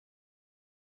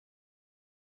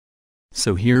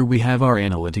So here we have our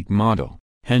analytic model,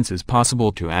 hence it's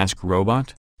possible to ask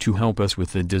Robot to help us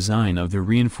with the design of the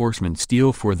reinforcement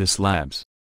steel for the slabs.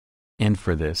 And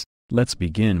for this, let's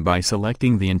begin by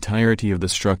selecting the entirety of the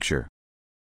structure.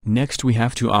 Next we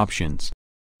have two options.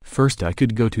 First I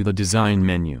could go to the design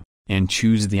menu, and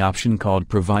choose the option called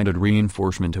Provided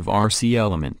Reinforcement of RC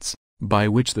Elements, by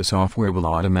which the software will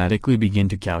automatically begin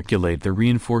to calculate the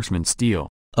reinforcement steel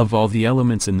of all the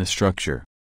elements in the structure.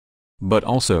 But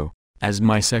also, as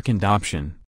my second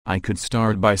option, I could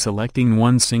start by selecting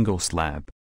one single slab.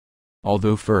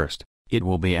 Although first, it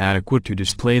will be adequate to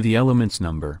display the element's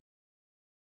number.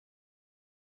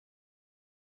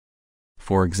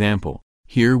 For example,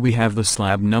 here we have the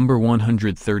slab number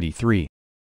 133.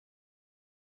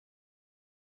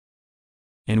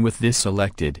 And with this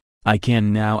selected, I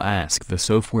can now ask the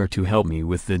software to help me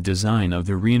with the design of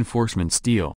the reinforcement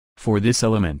steel for this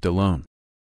element alone.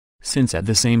 Since at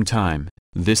the same time,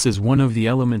 this is one of the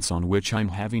elements on which I'm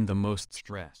having the most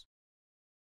stress.